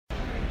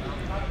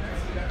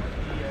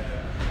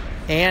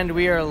And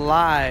we are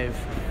live.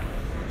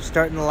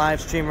 Starting the live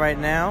stream right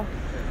now.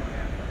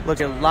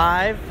 Looking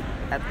live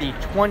at the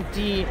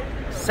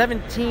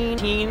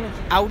 2017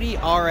 Audi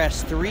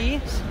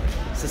RS3.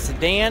 It's a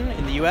sedan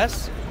in the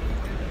US.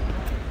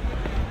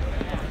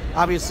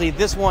 Obviously,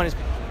 this one is,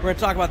 we're going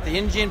to talk about the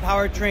engine,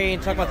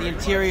 powertrain, talk about the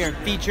interior and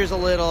features a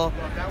little,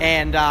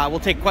 and we'll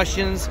take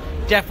questions.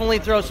 Definitely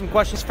throw some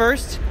questions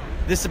first.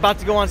 This is about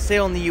to go on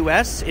sale in the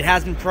US. It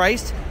has been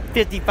priced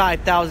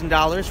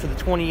 $55,000 for the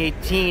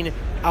 2018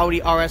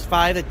 Audi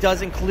RS5. That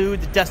does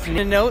include the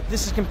destination note.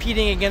 This is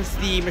competing against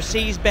the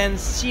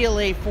Mercedes-Benz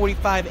CLA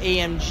 45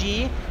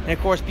 AMG and of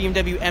course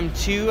BMW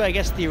M2, I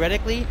guess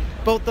theoretically.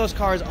 Both those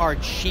cars are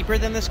cheaper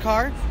than this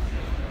car.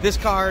 This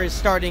car is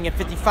starting at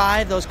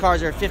 $55,000. Those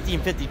cars are $50,000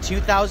 and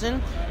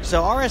 $52,000.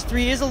 So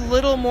RS3 is a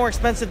little more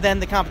expensive than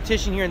the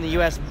competition here in the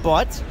US,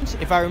 but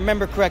if I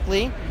remember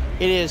correctly,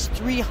 it is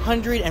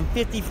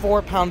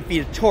 354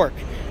 pound-feet of torque.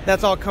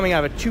 That's all coming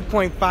out of a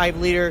 2.5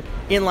 liter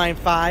inline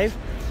 5.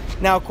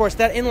 Now, of course,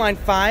 that inline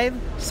 5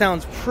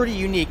 sounds pretty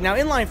unique. Now,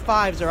 inline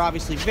 5s are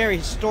obviously very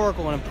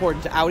historical and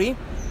important to Audi.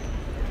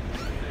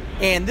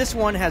 And this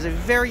one has a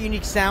very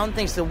unique sound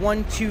thanks to the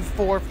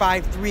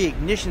 1-2-4-5-3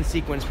 ignition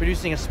sequence,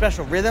 producing a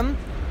special rhythm.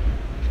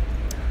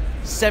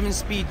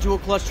 7-speed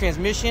dual-clutch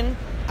transmission,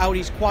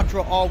 Audi's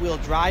Quattro all-wheel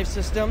drive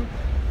system,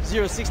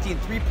 0-60 in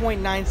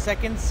 3.9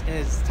 seconds, and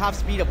its top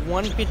speed of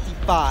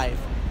 155.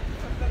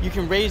 You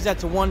can raise that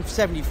to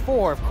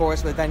 174, of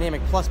course, with a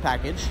Dynamic Plus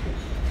package.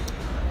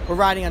 We're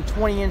riding on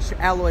 20-inch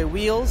alloy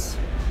wheels.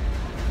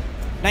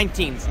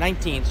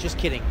 19s, just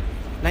kidding.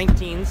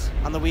 19s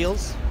on the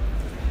wheels.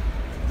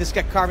 This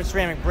got carbon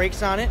ceramic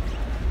brakes on it.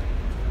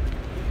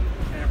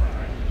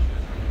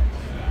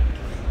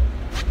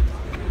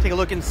 Take a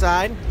look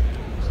inside.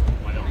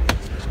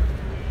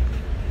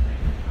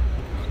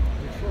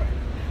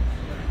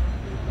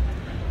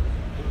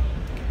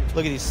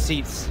 Look at these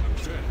seats.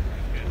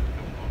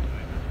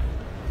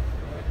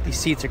 These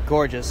seats are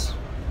gorgeous.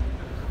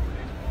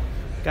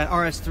 Got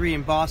RS3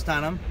 embossed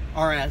on them.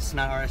 RS,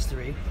 not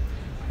RS3.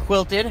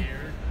 Quilted.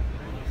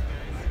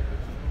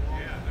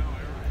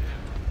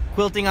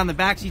 Quilting on the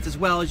back seats as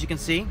well, as you can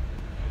see.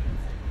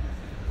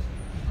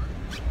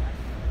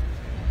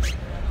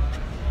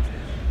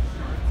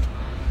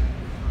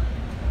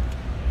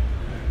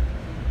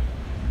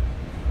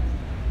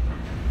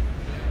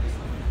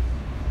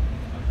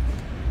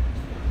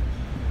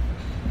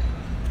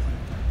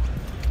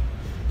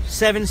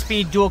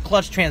 Seven-speed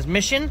dual-clutch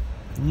transmission.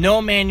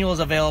 No manuals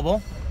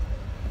available.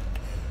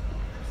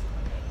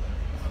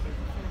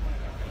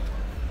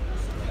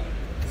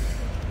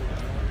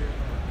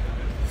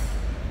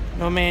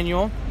 No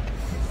manual.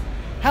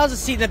 How's the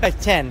seat up at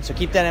 10? So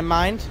keep that in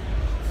mind.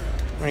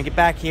 We're gonna get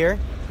back here.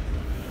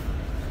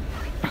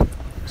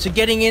 So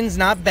getting in's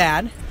not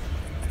bad.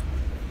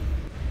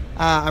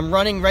 I'm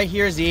running right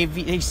here is the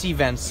AC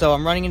vents, so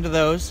I'm running into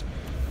those.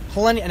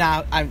 Plenty.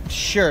 Now I'm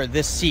sure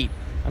this seat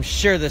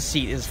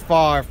is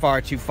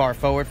far too far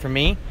forward for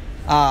me,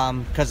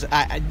 because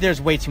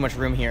there's way too much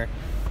room here.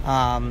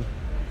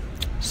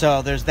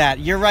 So there's that.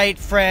 You're right,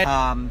 Fred.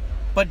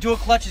 But dual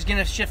clutch is going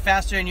to shift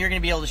faster and you're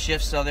going to be able to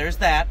shift, so there's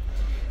that.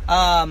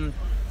 Got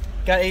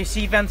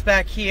AC vents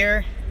back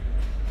here.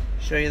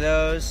 Show you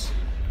those.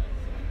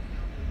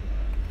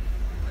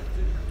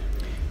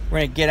 We're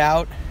going to get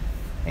out.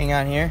 Hang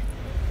on here.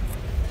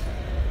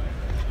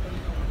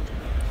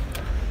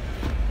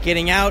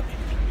 Getting out.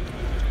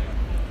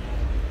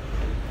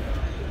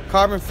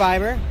 Carbon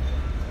fiber.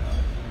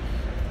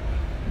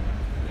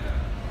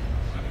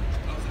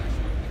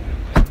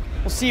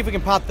 We'll see if we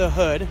can pop the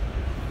hood.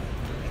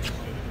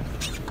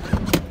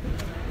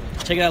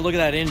 Check it out, look at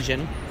that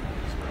engine.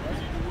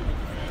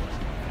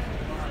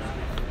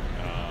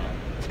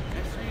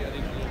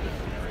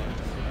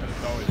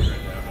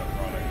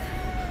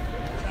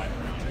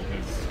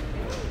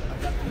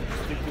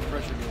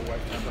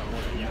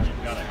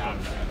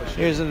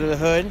 Here's under the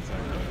hood.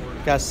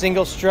 Got a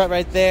single strut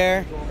right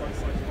there.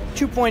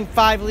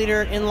 2.5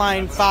 liter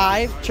inline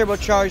 5,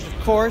 turbocharged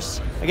of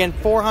course. Again,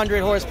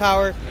 400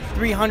 horsepower,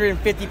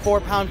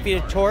 354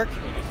 pound-feet of torque.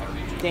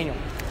 Daniel.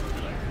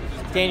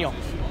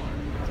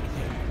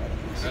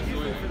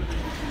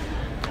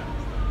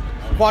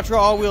 Quattro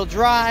all-wheel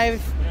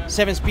drive,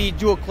 7-speed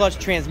dual-clutch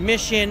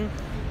transmission.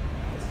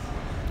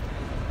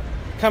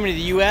 Coming to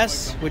the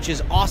US, which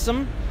is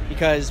awesome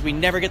because we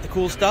never get the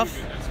cool stuff.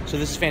 So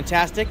this is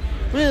fantastic.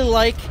 Really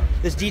like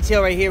this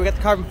detail right here. We got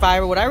the carbon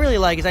fiber. What I really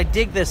like is I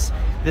dig this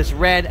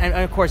red, and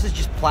of course this is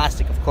just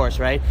plastic, of course,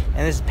 right?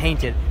 And this is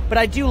painted. But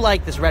I do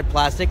like this red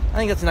plastic. I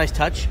think that's a nice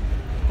touch.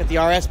 Got the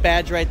RS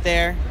badge right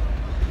there.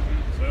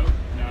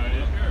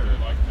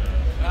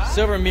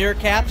 Silver mirror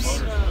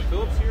caps.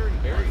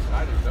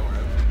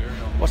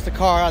 What's the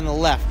car on the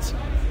left?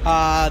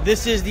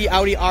 This is the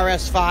Audi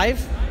RS5.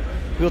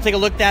 We'll take a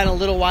look at that in a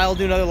little while.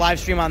 Do another live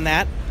stream on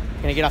that.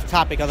 Gonna get off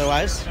topic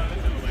otherwise.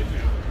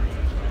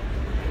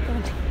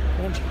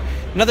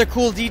 Another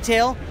cool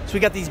detail. So we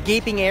got these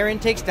gaping air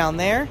intakes down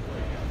there.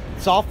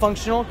 It's all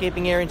functional.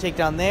 Gaping air intake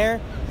down there.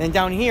 And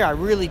down here, I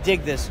really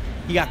dig this.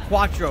 You got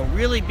Quattro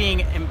really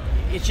being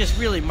it's just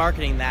really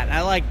marketing that. And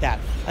I like that.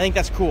 I think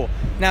that's cool.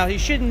 Now, you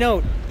should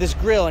note this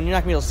grill, and you're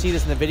not going to be able to see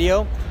this in the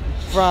video,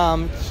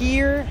 from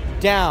here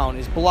down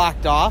is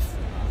blocked off,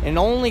 and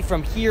only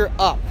from here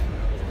up.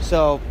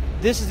 So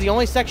this is the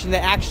only section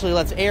that actually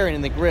lets air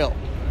in the grill.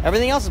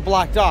 Everything else is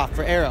blocked off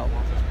for aero.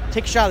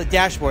 Take a shot of the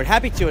dashboard.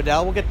 Happy to,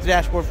 Adele. We'll get the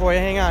dashboard for you.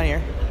 Hang on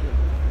here.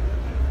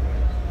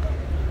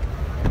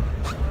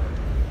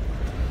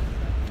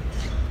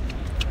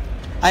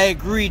 I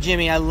agree,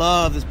 Jimmy. I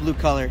love this blue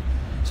color.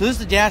 So this is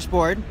the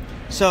dashboard.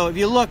 So if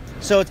you look,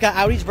 so it's got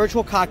Audi's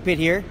virtual cockpit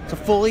here. It's a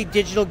fully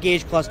digital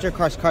gauge cluster. Of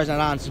course, the car's not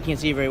on, so you can't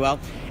see it very well.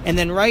 And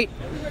then right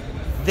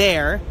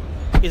there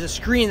is a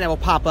screen that will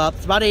pop up.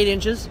 It's about 8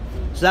 inches.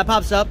 So that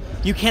pops up.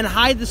 You can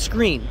hide the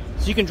screen.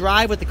 So you can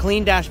drive with the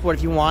clean dashboard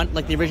if you want,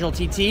 like the original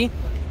TT.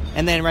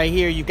 And then right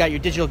here, you've got your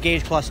digital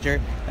gauge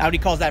cluster. Audi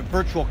calls that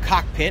virtual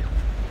cockpit.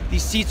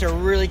 These seats are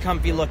really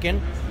comfy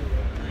looking.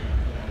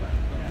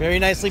 Very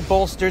nicely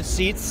bolstered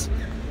seats.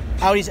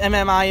 Audi's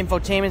MMI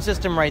infotainment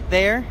system right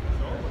there.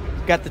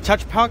 You got the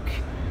touch puck.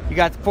 You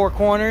got the 4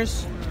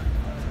 corners.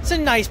 It's a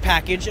nice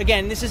package.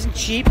 Again, this isn't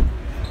cheap.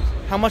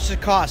 How much does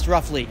it cost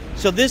roughly?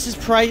 So this is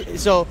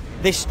price. So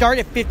they start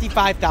at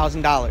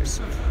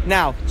 $55,000.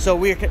 Now, so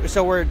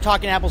we're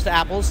talking apples to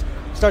apples.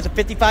 Starts at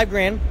 55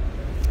 grand.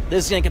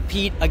 This is going to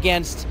compete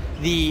against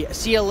the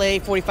CLA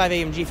 45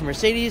 AMG from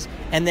Mercedes,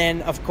 and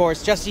then of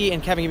course Jesse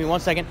and Kevin, give me 1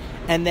 second,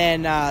 and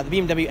then the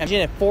BMW engine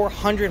at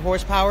 400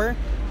 horsepower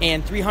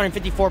and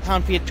 354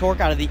 pound-feet of torque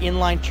out of the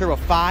inline Turbo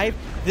 5.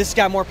 This has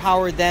got more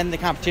power than the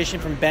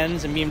competition from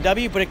Benz and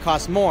BMW, but it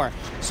costs more.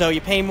 So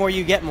you pay more,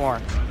 you get more,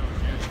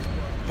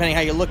 depending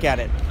how you look at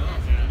it.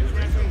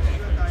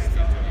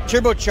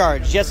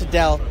 Turbocharged, yes,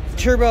 Adele.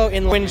 Turbo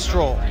in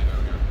Windstroll.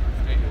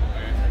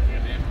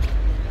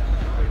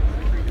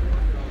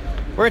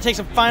 We're going to take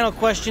some final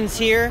questions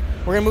here.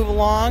 We're going to move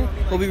along.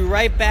 We'll be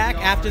right back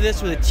after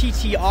this with a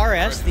TT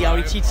RS, the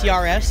Audi TT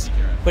RS.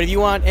 But if you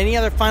want any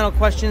other final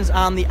questions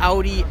on the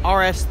Audi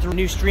RS through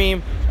new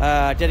stream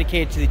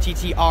dedicated to the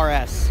TT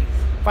RS.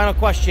 Final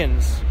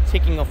questions.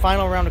 Taking a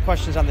final round of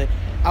questions on the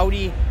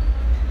Audi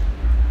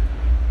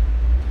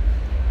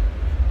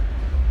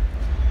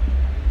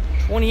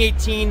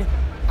 2018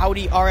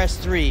 Audi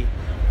RS3.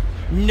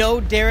 No,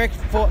 Derek,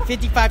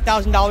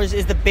 $55,000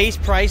 is the base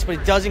price, but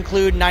it does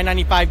include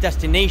 $995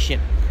 destination.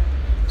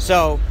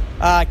 So,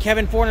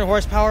 Kevin, 400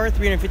 horsepower,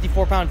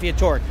 354 pound-feet of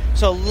torque.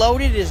 So,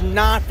 loaded is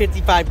not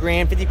 55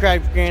 grand.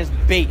 55 grand is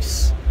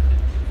base.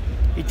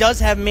 It does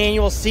have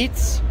manual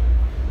seats.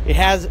 It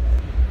has...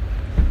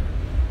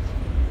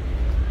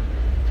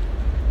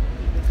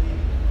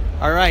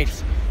 All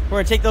right. We're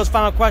going to take those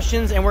final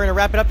questions, and we're going to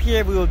wrap it up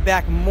here. We will be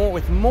back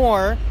with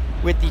more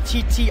with the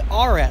TT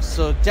RS.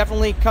 So,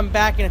 definitely come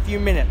back in a few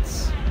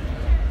minutes.